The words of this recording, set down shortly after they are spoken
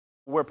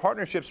where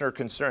partnerships are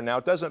concerned, now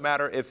it doesn't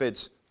matter if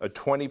it's a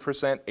 20%,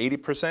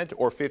 80%,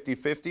 or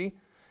 50-50.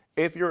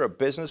 If you're a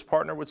business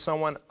partner with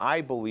someone,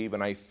 I believe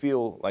and I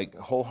feel like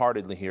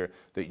wholeheartedly here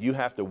that you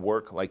have to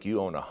work like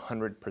you own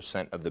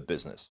 100% of the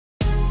business.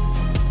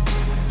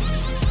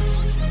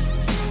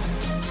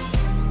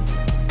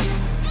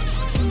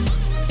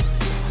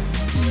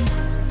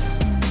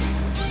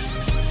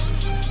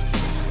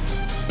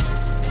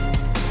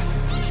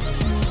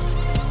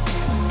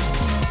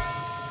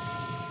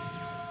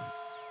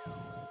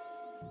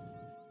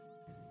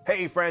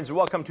 Hey friends,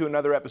 welcome to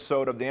another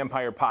episode of the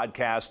Empire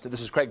Podcast.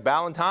 This is Craig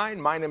Ballantyne.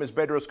 My name is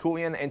Bedros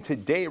Keuilian, and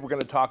today we're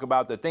going to talk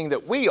about the thing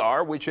that we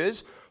are, which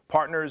is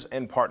partners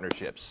and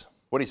partnerships.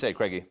 What do you say,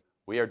 Craigie?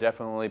 We are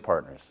definitely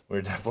partners.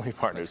 We're definitely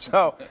partners.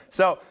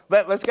 So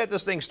let's get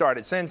this thing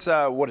started. Since,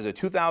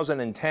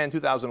 2010,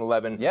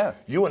 2011, Yeah.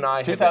 You and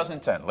I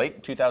 2010,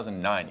 late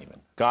 2009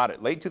 even. Got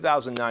it. Late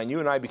 2009, you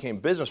and I became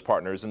business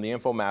partners in the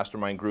Info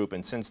Mastermind Group,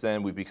 and since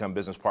then we've become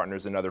business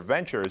partners in other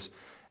ventures,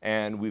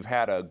 and we've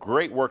had a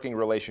great working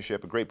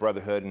relationship, a great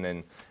brotherhood,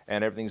 and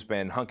everything's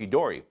been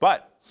hunky-dory.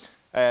 But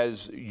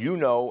as you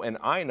know and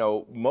I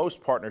know, most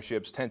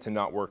partnerships tend to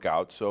not work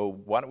out, so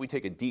why don't we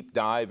take a deep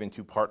dive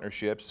into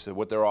partnerships,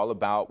 what they're all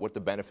about, what the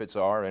benefits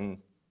are, and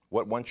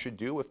what one should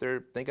do if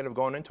they're thinking of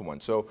going into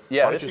one. So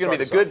yeah, this is going to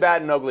be the good,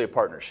 bad, and ugly of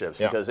partnerships,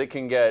 because it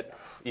can get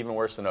even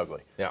worse than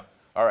ugly. Yeah.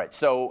 All right,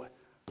 so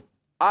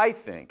I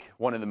think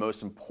one of the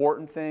most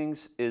important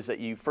things is that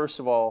you, first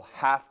of all,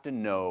 have to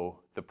know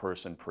the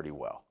person pretty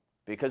well.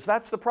 Because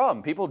that's the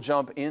problem. People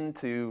jump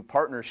into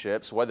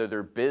partnerships, whether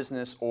they're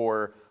business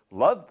or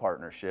love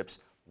partnerships,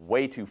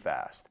 way too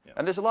fast. Yeah.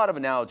 And there's a lot of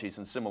analogies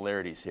and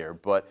similarities here,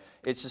 but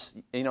it's just,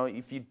 you know,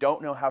 if you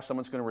don't know how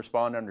someone's going to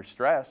respond under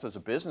stress as a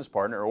business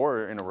partner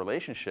or in a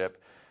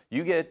relationship,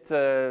 you get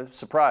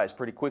surprised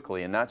pretty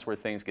quickly, and that's where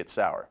things get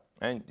sour.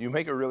 And you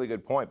make a really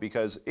good point,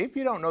 because if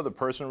you don't know the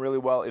person really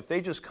well, if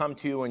they just come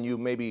to you and you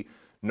maybe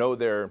know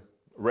their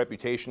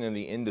reputation in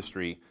the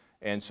industry,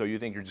 and so you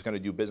think you're just going to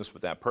do business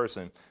with that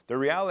person, the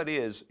reality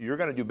is you're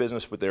going to do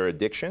business with their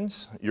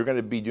addictions, you're going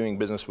to be doing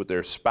business with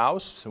their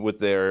spouse, with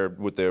their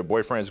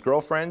boyfriends,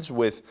 girlfriends,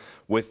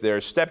 with their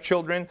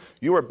stepchildren.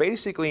 You are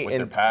basically with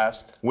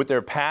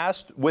their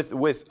past,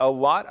 with a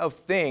lot of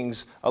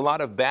things, a lot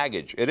of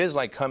baggage. It is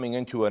like coming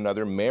into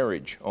another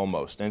marriage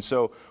almost. And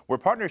so where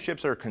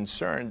partnerships are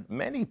concerned,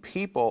 many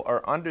people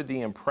are under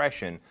the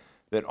impression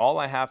that all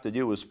I have to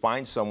do is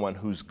find someone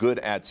who's good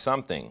at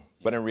something.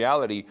 But in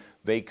reality,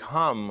 they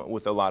come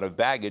with a lot of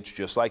baggage,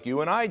 just like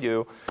you and I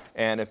do.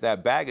 And if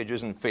that baggage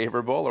isn't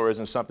favorable or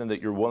isn't something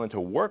that you're willing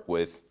to work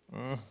with,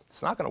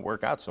 it's not going to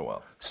work out so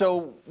well.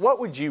 So what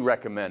would you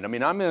recommend? I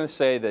mean, I'm going to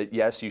say that,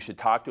 yes, you should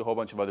talk to a whole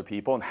bunch of other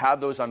people and have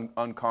those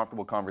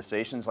uncomfortable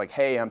conversations like,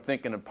 hey, I'm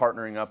thinking of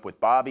partnering up with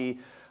Bobby.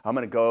 I'm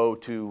going to go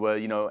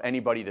to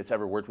anybody that's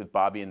ever worked with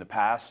Bobby in the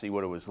past, see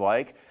what it was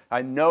like.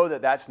 I know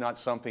that that's not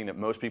something that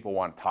most people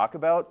want to talk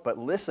about, but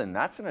listen,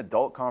 that's an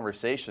adult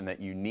conversation that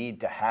you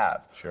need to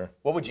have. Sure.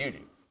 What would you do?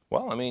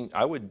 Well, I mean,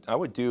 I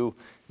would do,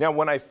 now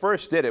when we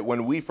first did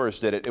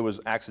it, it was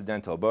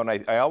accidental. But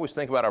I always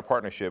think about our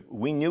partnership.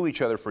 We knew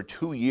each other for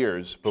 2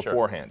 years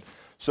beforehand. Sure.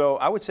 So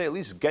I would say at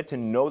least get to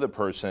know the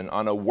person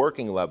on a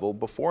working level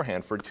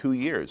beforehand for 2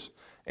 years.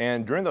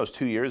 And during those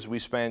 2 years, we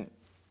spent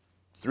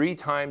 3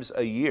 times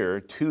a year,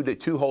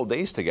 two whole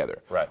days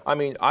together. Right. I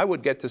mean, I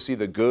would get to see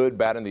the good,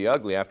 bad, and the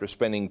ugly after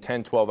spending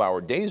 10,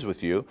 12-hour days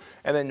with you,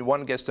 and then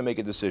one gets to make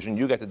a decision.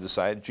 You get to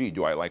decide, gee,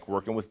 do I like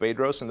working with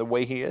Bedros and the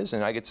way he is?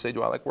 And I get to say,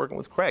 do I like working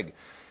with Craig?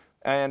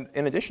 And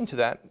in addition to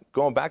that,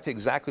 going back to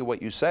exactly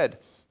what you said,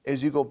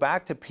 is you go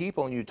back to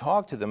people and you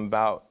talk to them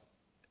about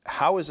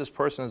how is this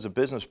person as a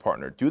business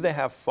partner? Do they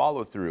have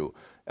follow-through?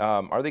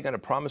 Are they going to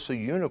promise a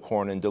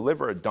unicorn and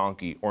deliver a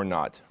donkey or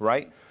not,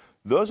 right?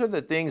 Those are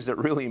the things that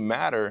really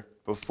matter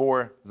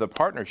before the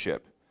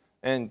partnership.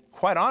 And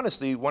quite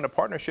honestly, when a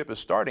partnership is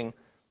starting,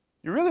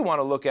 you really want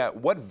to look at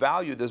what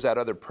value does that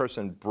other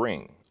person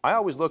bring. I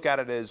always look at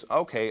it as,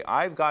 okay,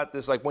 I've got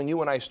this, like when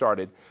you and I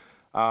started,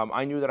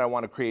 I knew that I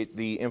want to create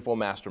the Info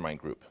Mastermind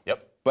Group.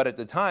 Yep. But at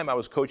the time, I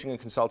was coaching and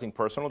consulting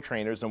personal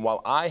trainers, and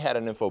while I had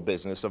an info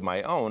business of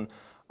my own,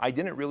 I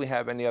didn't really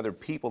have any other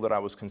people that I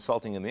was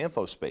consulting in the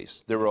info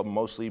space. They were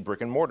mostly brick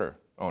and mortar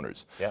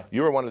owners. Yeah.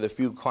 You were one of the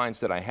few clients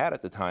that I had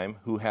at the time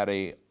who had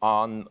a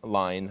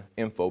online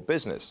info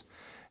business.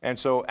 And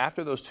so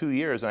after those 2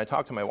 years, and I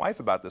talked to my wife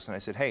about this, and I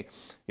said, hey,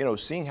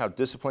 seeing how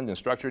disciplined and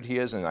structured he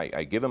is, and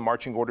I give him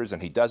marching orders,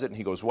 and he does it, and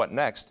he goes, what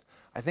next?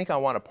 I think I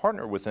want to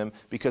partner with him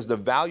because the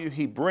value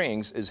he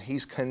brings is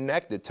he's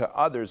connected to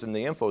others in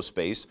the info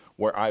space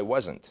where I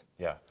wasn't.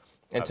 Yeah.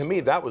 And to me,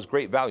 that was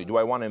great value. Do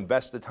I want to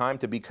invest the time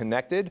to be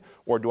connected,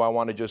 or do I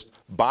want to just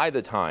buy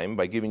the time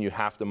by giving you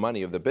half the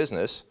money of the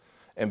business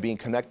and being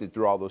connected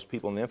through all those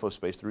people in the info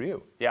space through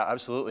you? Yeah,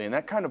 absolutely. And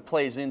that kind of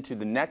plays into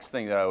the next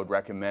thing that I would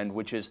recommend,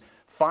 which is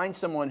find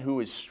someone who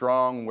is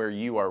strong where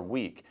you are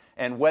weak.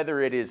 And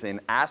whether it is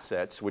in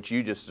assets, which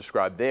you just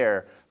described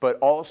there, but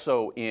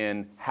also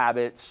in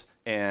habits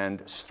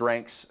and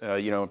strengths,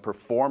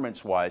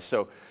 performance-wise.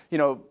 So,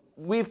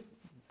 we've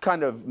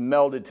kind of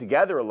melded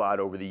together a lot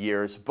over the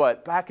years,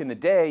 but back in the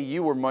day,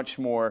 you were much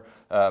more,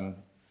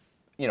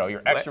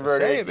 you're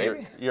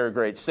extroverted, you're a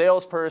great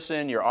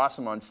salesperson, you're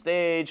awesome on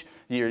stage,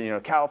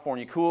 you're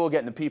California cool,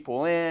 getting the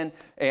people in,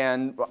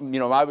 and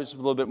I was a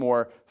little bit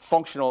more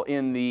functional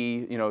in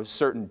the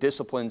certain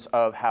disciplines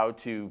of how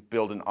to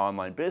build an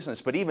online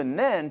business. But even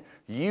then,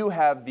 you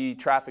have the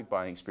traffic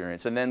buying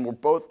experience, and then we're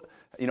both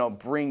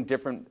bring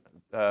different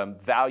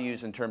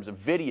values in terms of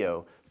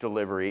video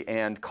delivery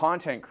and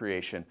content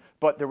creation.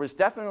 But there was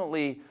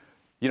definitely,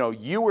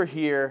 you were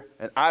here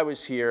and I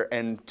was here,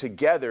 and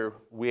together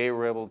we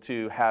were able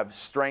to have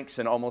strengths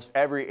in almost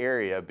every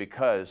area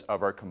because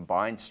of our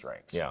combined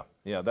strengths.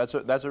 Yeah, that's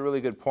a really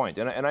good point.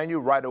 And I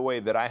knew right away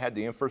that I had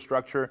the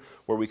infrastructure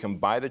where we can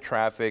buy the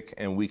traffic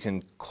and we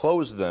can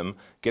close them,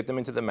 get them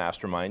into the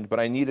mastermind, but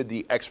I needed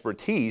the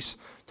expertise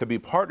to be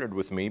partnered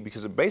with me,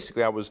 because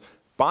basically I was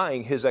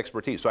buying his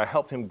expertise. So I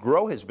helped him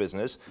grow his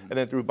business, and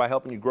then by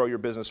helping you grow your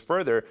business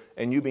further,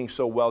 and you being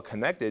so well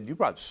connected, you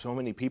brought so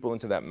many people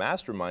into that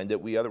mastermind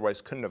that we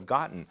otherwise couldn't have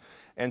gotten.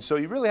 And so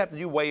you really have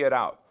to weigh it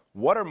out.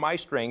 What are my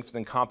strengths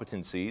and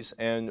competencies,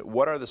 and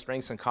what are the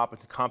strengths and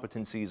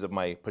competencies of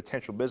my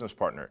potential business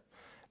partner?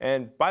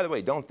 And by the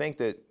way, don't think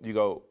that you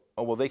go,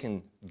 oh, well, they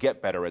can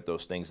get better at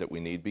those things that we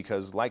need,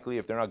 because likely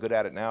if they're not good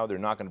at it now, they're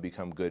not going to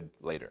become good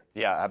later.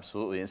 Yeah,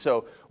 absolutely. And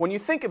so when you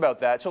think about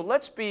that, so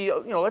let's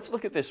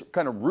look at this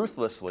kind of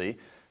ruthlessly,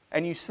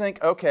 and you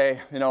think, okay,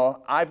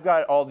 I've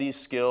got all these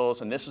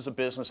skills, and this is a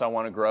business I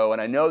want to grow,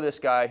 and I know this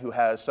guy who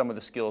has some of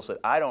the skills that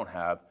I don't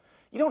have.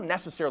 You don't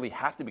necessarily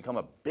have to become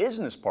a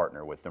business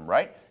partner with them,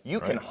 right? You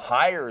can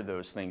hire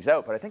those things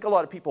out, but I think a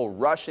lot of people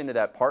rush into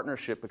that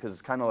partnership because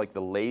it's kind of like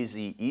the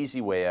lazy, easy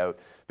way out,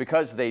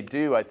 because they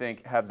do, I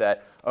think, have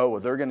that, oh,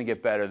 well, they're going to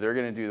get better, they're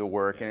going to do the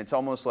work, and it's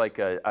almost like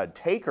a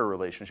taker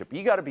relationship.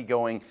 You got to be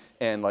going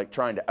and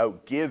trying to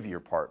outgive your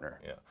partner.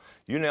 Yeah,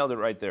 you nailed it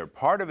right there.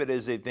 Part of it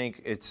is they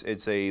think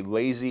it's a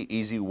lazy,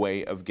 easy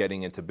way of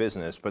getting into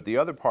business, but the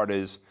other part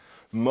is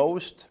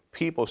most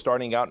people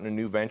starting out in a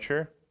new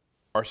venture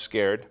are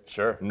scared,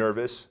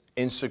 nervous,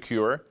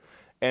 insecure.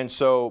 And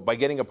so by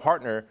getting a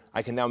partner,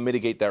 I can now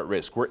mitigate that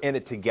risk. We're in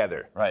it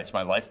together. Right, it's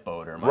my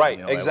lifeboat or my,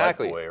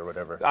 exactly. my lifebuoy or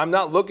whatever. I'm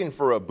not looking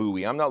for a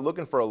buoy. I'm not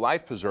looking for a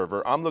life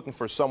preserver. I'm looking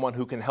for someone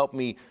who can help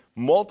me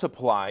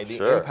multiply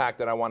the impact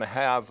that I want to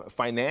have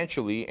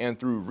financially and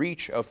through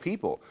reach of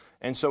people.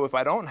 And so if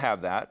I don't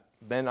have that,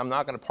 then I'm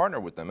not going to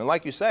partner with them. And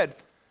like you said,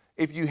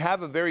 if you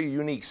have a very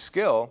unique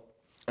skill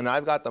and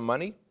I've got the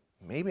money,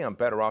 maybe I'm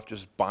better off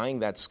just buying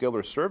that skill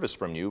or service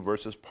from you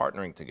versus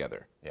partnering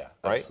together. Yeah,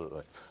 right?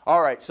 Absolutely.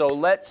 All right, so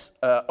let's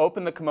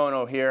open the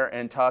kimono here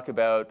and talk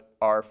about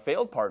our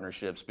failed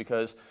partnerships,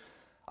 because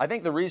I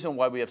think the reason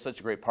why we have such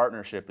a great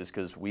partnership is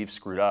because we've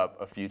screwed up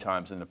a few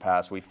times in the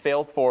past. We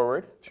failed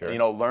forward,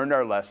 learned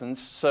our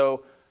lessons.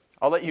 So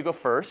I'll let you go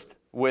first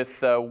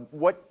with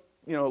what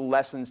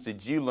lessons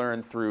did you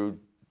learn through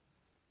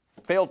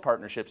failed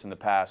partnerships in the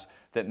past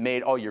that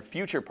made all your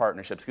future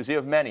partnerships, because you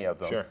have many of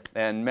them,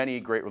 and many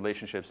great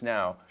relationships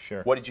now.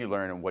 What did you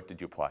learn and what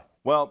did you apply?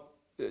 Well,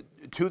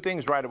 two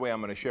things right away I'm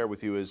going to share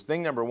with you is,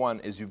 thing number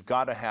one is you've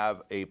got to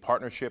have a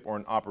partnership or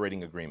an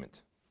operating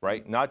agreement,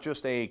 right? Not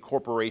just a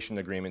corporation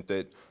agreement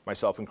that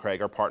myself and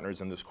Craig are partners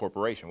in this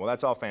corporation. Well,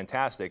 that's all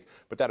fantastic,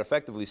 but that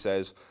effectively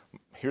says,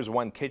 here's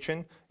one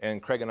kitchen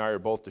and Craig and I are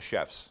both the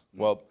chefs.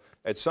 Well,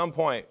 at some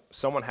point,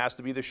 someone has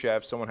to be the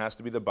chef, someone has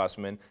to be the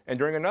busman, and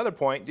during another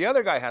point, the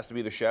other guy has to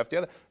be the chef,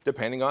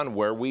 depending on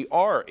where we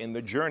are in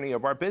the journey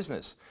of our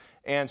business.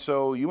 And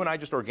so you and I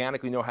just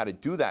organically know how to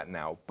do that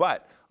now.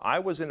 But I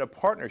was in a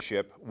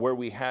partnership where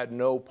we had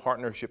no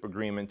partnership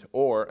agreement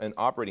or an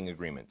operating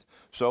agreement.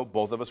 So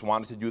both of us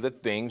wanted to do the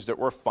things that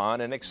were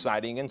fun and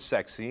exciting and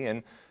sexy, and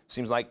it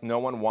seems like no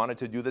one wanted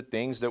to do the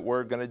things that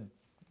were going to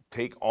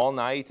take all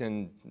night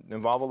and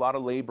involve a lot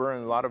of labor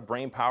and a lot of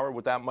brain power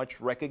without much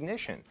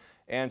recognition.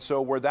 And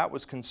so where that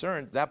was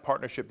concerned, that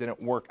partnership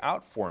didn't work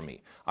out for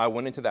me. I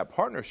went into that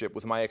partnership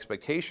with my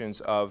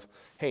expectations of,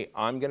 hey,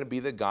 I'm going to be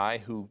the guy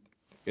who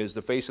is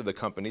the face of the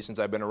company since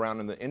I've been around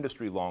in the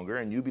industry longer,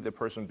 and you be the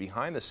person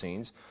behind the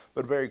scenes.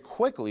 But very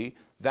quickly,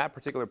 that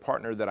particular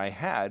partner that I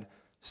had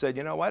said,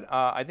 you know what,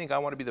 I think I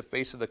want to be the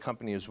face of the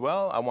company as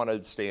well. I want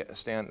to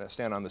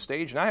stand on the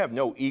stage. And I have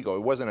no ego.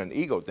 It wasn't an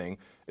ego thing.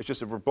 It's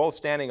just if we're both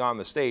standing on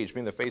the stage,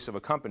 being the face of a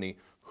company,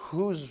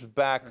 who's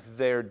back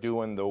there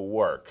doing the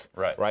work?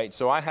 Right?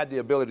 So I had the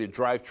ability to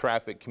drive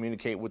traffic,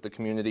 communicate with the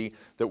community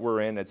that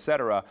we're in, et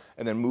cetera,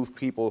 and then move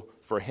people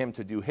for him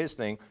to do his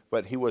thing,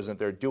 but he wasn't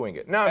there doing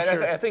it. Now,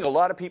 I think a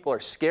lot of people are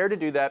scared to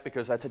do that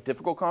because that's a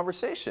difficult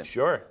conversation.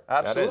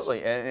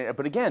 Absolutely.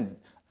 But again,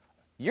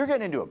 you're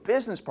getting into a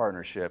business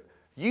partnership.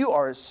 You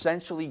are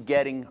essentially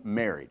getting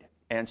married.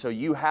 And so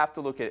you have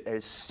to look at it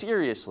as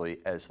seriously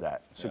as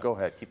that. So go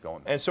ahead, keep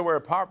going. And so where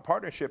a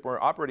partnership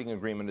or operating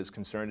agreement is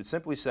concerned, it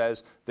simply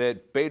says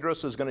that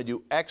Bedros is going to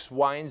do X,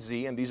 Y, and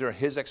Z, and these are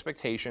his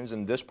expectations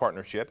in this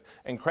partnership,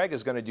 and Craig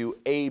is going to do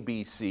A,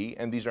 B, C,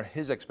 and these are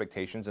his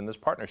expectations in this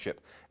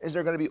partnership. Is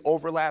there going to be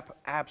overlap?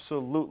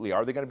 Absolutely.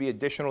 Are there going to be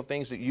additional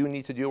things that you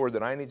need to do or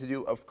that I need to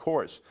do? Of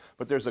course.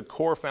 But there's a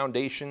core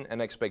foundation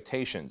and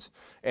expectations.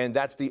 And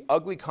that's the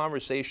ugly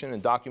conversation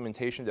and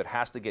documentation that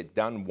has to get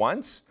done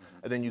once,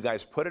 and then you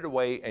guys put it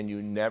away, and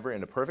you never,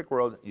 in a perfect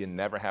world, you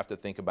never have to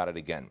think about it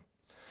again.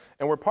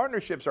 And where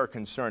partnerships are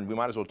concerned, we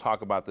might as well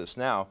talk about this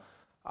now.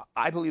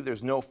 I believe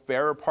there's no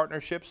fairer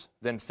partnerships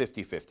than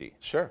 50-50.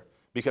 Sure.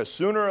 Because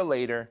sooner or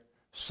later,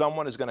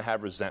 someone is going to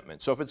have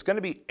resentment. So if it's going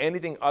to be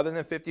anything other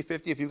than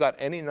 50-50, if you've got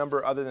any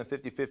number other than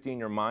 50-50 in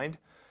your mind,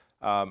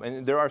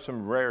 and there are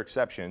some rare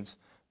exceptions,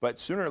 but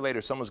sooner or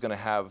later, someone's going to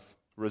have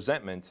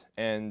resentment,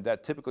 and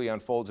that typically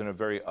unfolds in a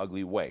very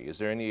ugly way. Is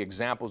there any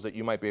examples that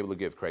you might be able to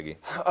give, Craigie?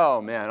 Oh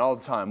man, all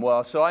the time.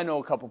 Well, so I know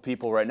a couple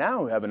people right now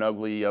who have an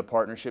ugly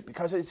partnership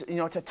because it's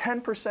it's a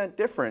 10%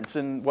 difference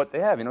in what they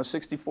have.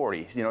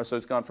 60-40. So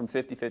it's gone from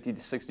 50-50 to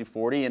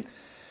 60-40,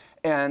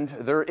 and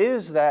there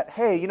is that,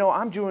 hey,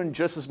 I'm doing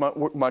just as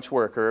much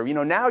work, or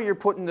now you're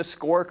putting the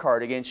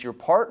scorecard against your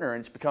partner, and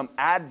it's become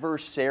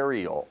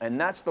adversarial, and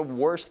that's the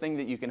worst thing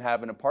that you can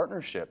have in a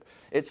partnership.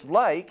 It's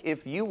like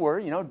if you were,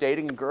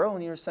 dating a girl,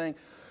 and you were saying,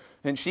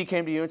 and she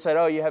came to you and said,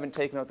 oh, you haven't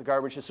taken out the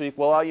garbage this week.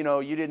 Well,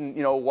 you didn't,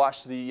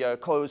 wash the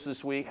clothes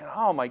this week. And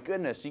oh my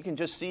goodness, you can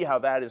just see how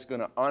that is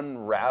going to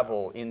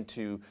unravel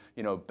into,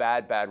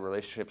 bad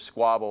relationship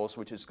squabbles,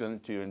 which is going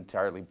to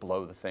entirely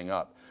blow the thing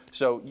up.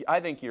 So I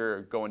think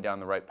you're going down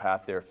the right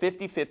path there.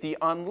 50-50,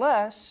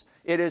 unless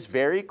it is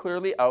very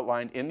clearly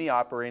outlined in the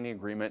operating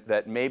agreement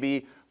that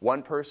maybe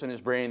one person is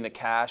bringing the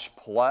cash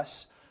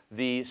plus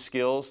the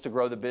skills to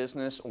grow the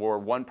business, or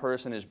one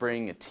person is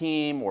bringing a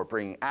team or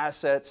bringing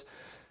assets.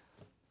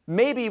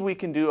 Maybe we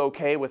can do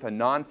okay with a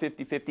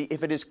non-50-50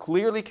 if it is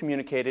clearly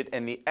communicated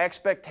and the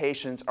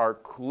expectations are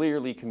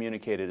clearly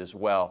communicated as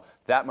well.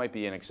 That might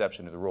be an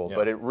exception to the rule. Yeah.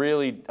 But it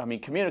really,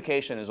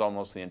 communication is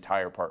almost the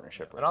entire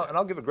partnership. Right, and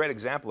I'll give a great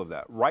example of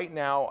that. Right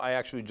now, I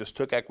actually just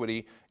took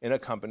equity in a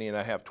company, and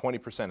I have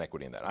 20%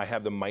 equity in that. I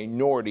have the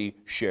minority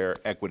share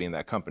equity in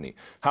that company.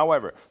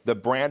 However, the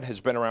brand has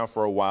been around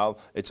for a while.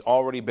 It's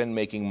already been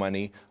making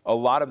money. A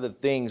lot of the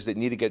things that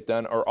need to get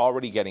done are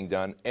already getting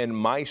done, and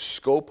my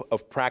scope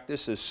of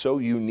practice is so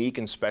unique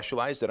and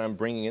specialized that I'm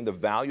bringing in. The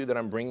value that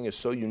I'm bringing is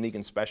so unique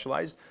and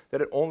specialized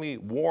that it only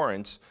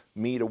warrants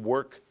me to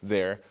work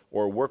there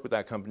or work with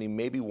that company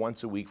maybe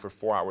once a week for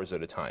 4 hours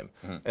at a time.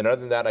 Mm-hmm. And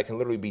other than that, I can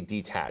literally be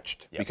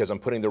detached because I'm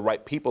putting the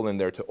right people in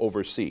there to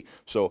oversee.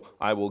 So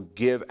I will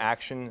give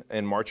action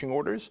and marching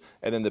orders,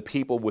 and then the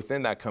people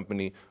within that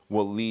company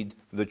will lead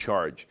the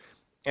charge.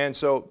 And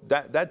so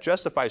that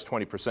justifies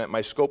 20%.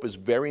 My scope is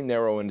very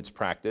narrow in its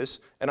practice,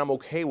 and I'm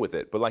okay with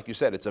it. But like you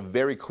said, it's a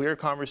very clear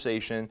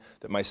conversation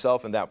that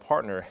myself and that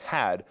partner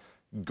had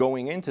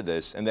going into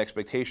this, and the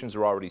expectations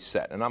are already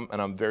set, and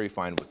I'm very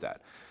fine with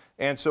that.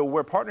 And so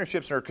where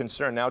partnerships are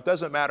concerned, now it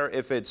doesn't matter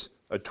if it's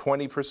a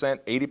 20%,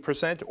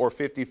 80%, or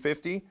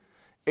 50-50.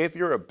 If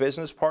you're a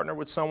business partner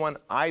with someone,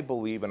 I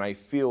believe, and I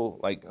feel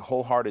like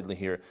wholeheartedly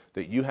here,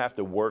 that you have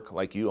to work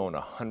like you own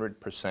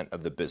 100%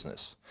 of the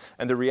business.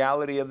 And the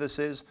reality of this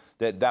is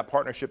that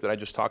partnership that I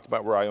just talked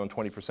about, where I own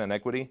 20%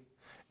 equity,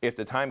 if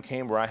the time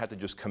came where I had to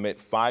just commit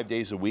 5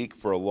 days a week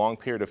for a long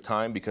period of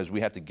time because we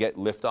had to get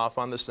liftoff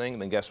on this thing,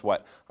 then guess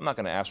what? I'm not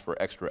going to ask for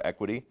extra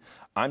equity.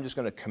 I'm just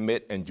going to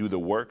commit and do the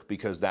work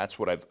because that's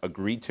what I've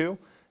agreed to,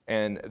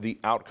 and the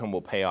outcome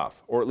will pay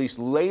off. Or at least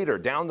later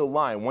down the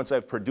line, once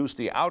I've produced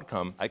the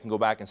outcome, I can go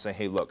back and say,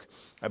 hey, look,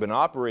 I've been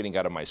operating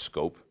out of my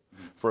scope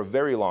for a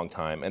very long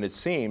time, and it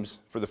seems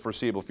for the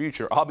foreseeable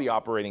future, I'll be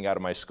operating out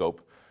of my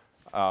scope.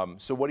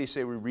 So what do you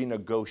say we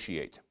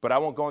renegotiate? But I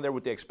won't go in there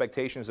with the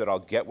expectations that I'll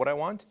get what I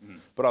want,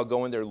 but I'll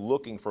go in there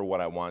looking for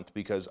what I want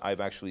because I've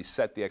actually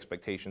set the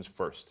expectations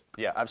first.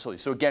 Yeah, absolutely.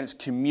 So again, it's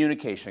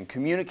communication.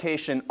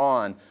 Communication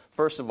on,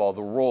 first of all,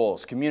 the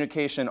roles,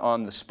 communication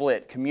on the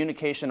split,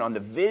 communication on the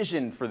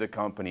vision for the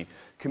company,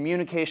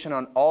 communication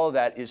on all of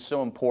that is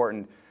so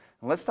important.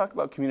 And let's talk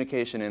about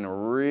communication in a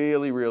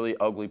really, really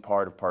ugly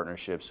part of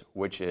partnerships,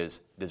 which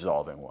is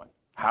dissolving one.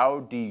 How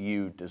do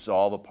you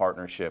dissolve a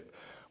partnership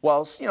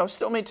while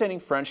still maintaining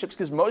friendships?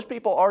 Because most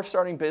people are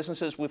starting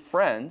businesses with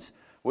friends,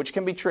 which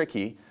can be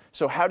tricky.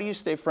 So how do you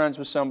stay friends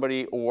with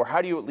somebody, or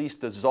how do you at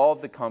least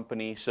dissolve the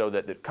company so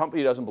that the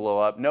company doesn't blow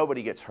up,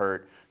 nobody gets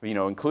hurt,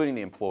 including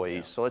the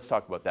employees? Yeah. So let's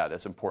talk about that.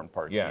 That's an important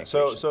part of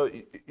communication. So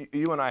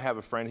you and I have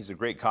a friend. He's a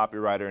great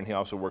copywriter, and he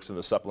also works in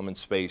the supplement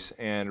space.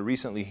 And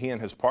recently, he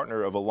and his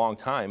partner of a long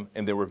time,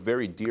 and they were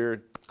very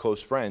dear,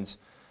 close friends,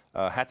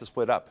 had to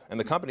split up. And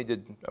the company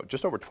did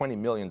just over $20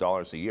 million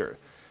a year.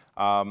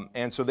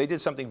 And so they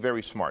did something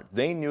very smart.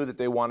 They knew that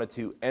they wanted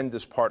to end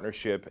this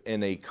partnership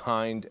in a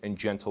kind and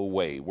gentle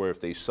way, where if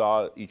they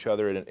saw each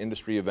other at an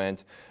industry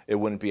event, it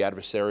wouldn't be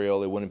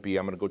adversarial. It wouldn't be,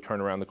 I'm going to go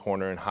turn around the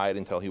corner and hide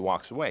until he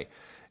walks away.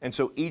 And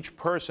so each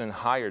person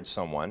hired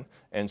someone,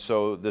 and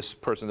so this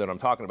person that I'm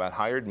talking about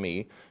hired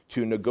me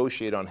to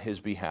negotiate on his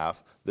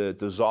behalf the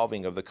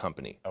dissolving of the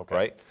company,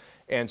 right?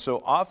 And so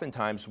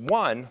oftentimes,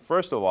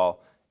 first of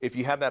all, if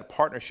you have that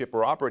partnership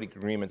or operating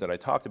agreement that I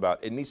talked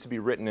about, it needs to be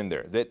written in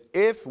there that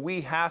if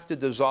we have to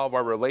dissolve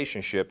our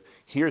relationship,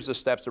 here's the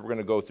steps that we're going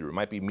to go through. It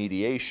might be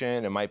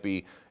mediation, it might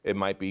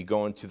be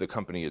going to the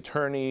company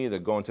attorney,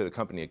 going to the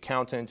company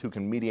accountant who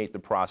can mediate the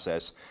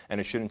process,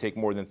 and it shouldn't take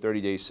more than 30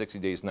 days, 60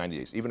 days, 90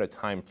 days, even a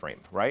time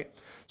frame, right?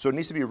 So it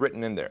needs to be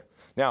written in there.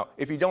 Now,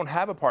 if you don't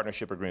have a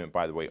partnership agreement,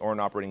 by the way, or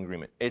an operating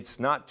agreement, it's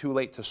not too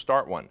late to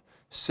start one.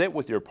 Sit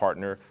with your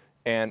partner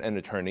and an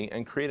attorney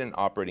and create an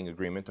operating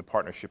agreement, a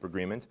partnership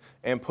agreement,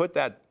 and put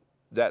that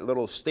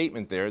little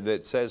statement there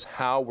that says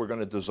how we're going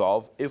to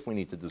dissolve if we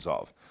need to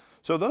dissolve.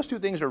 So those two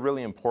things are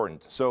really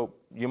important. So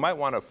you might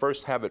want to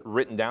first have it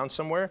written down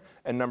somewhere,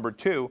 and number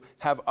two,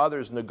 have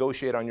others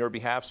negotiate on your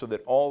behalf so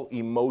that all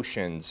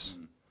emotions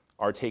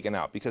are taken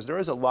out. Because there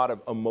is a lot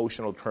of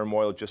emotional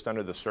turmoil just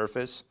under the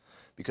surface.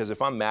 Because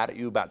if I'm mad at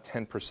you about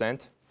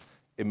 10%,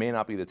 it may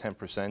not be the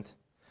 10%.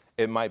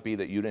 It might be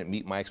that you didn't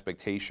meet my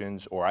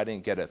expectations, or I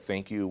didn't get a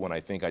thank you when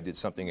I think I did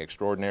something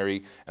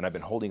extraordinary, and I've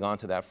been holding on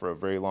to that for a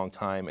very long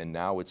time, and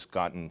now it's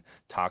gotten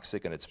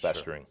toxic and it's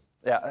festering.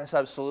 Sure. Yeah, that's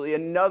absolutely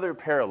another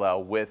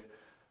parallel with,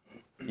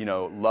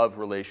 love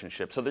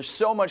relationships. So there's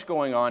so much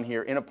going on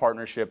here in a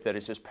partnership that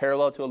is just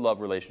parallel to a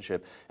love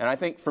relationship. And I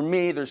think for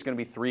me, there's going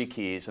to be 3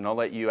 keys, and I'll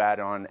let you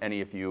add on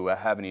any if you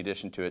have any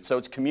addition to it. So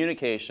it's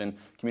communication.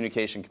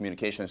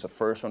 Communication is the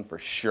first one for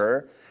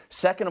sure.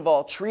 Second of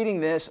all,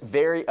 treating this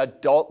very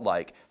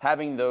adult-like,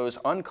 having those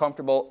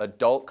uncomfortable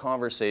adult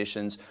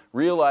conversations,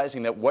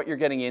 realizing that what you're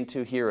getting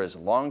into here is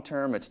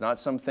long-term. It's not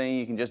something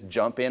you can just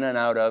jump in and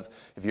out of.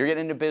 If you're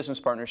getting into a business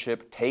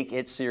partnership, take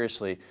it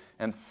seriously.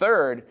 And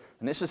third,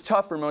 and this is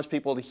tough for most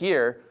people to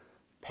hear,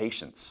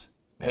 patience.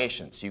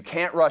 Patience. You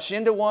can't rush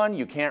into one.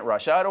 You can't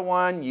rush out of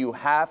one. You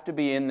have to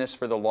be in this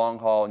for the long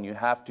haul, and you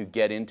have to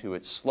get into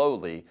it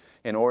slowly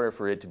in order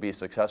for it to be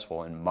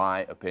successful, in my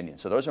opinion.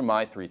 So those are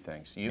my 3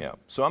 things. Yeah.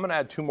 So I'm going to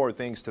add 2 more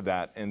things to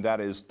that, and that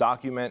is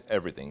document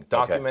everything.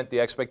 Document the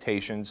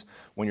expectations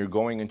when you're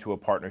going into a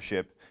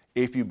partnership,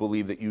 if you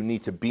believe that you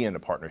need to be in a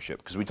partnership.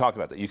 Because we talked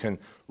about that. You can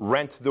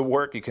rent the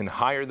work, you can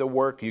hire the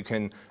work, you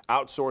can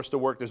outsource the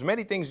work. There's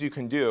many things you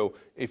can do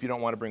if you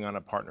don't want to bring on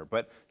a partner.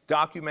 But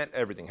document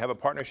everything. Have a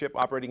partnership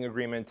operating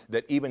agreement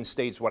that even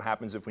states what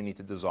happens if we need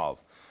to dissolve.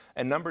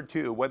 And number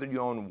 2, whether you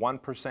own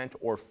 1%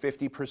 or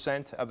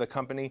 50% of the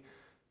company,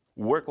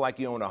 work like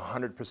you own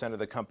 100% of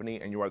the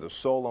company and you are the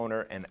sole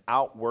owner, and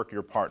outwork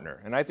your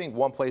partner. And I think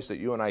one place that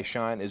you and I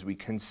shine is we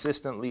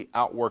consistently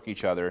outwork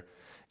each other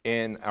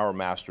in our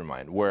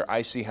mastermind, where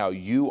I see how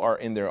you are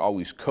in there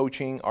always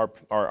coaching our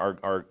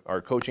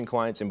coaching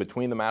clients in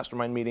between the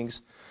mastermind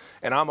meetings.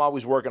 And I'm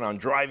always working on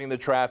driving the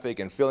traffic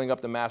and filling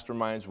up the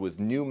masterminds with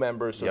new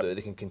members so that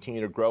they can continue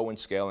to grow and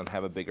scale and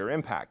have a bigger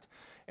impact.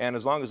 And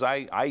as long as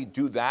I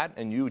do that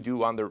and you do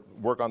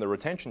work on the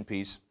retention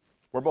piece,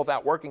 we're both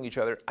out working each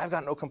other. I've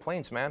got no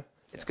complaints, man.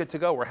 It's good to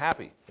go. We're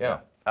happy. Yeah,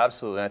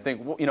 absolutely. I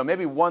think,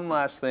 maybe one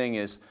last thing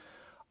is,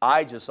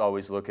 I just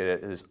always look at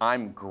it as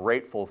I'm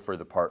grateful for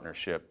the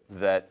partnership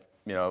that,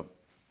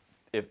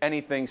 if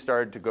anything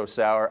started to go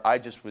sour, I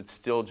just would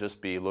still just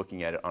be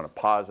looking at it on a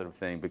positive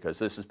thing, because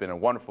this has been a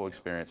wonderful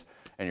experience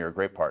and you're a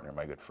great partner,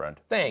 my good friend.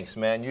 Thanks,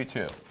 man. You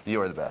too.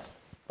 You are the best.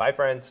 Bye,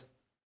 friends.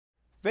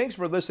 Thanks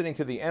for listening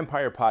to the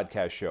Empire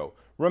Podcast Show.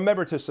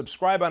 Remember to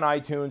subscribe on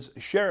iTunes,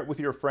 share it with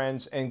your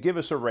friends, and give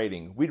us a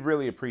rating. We'd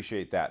really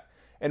appreciate that.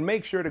 And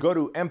make sure to go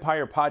to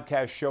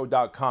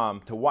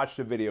EmpirePodcastShow.com to watch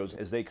the videos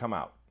as they come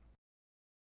out.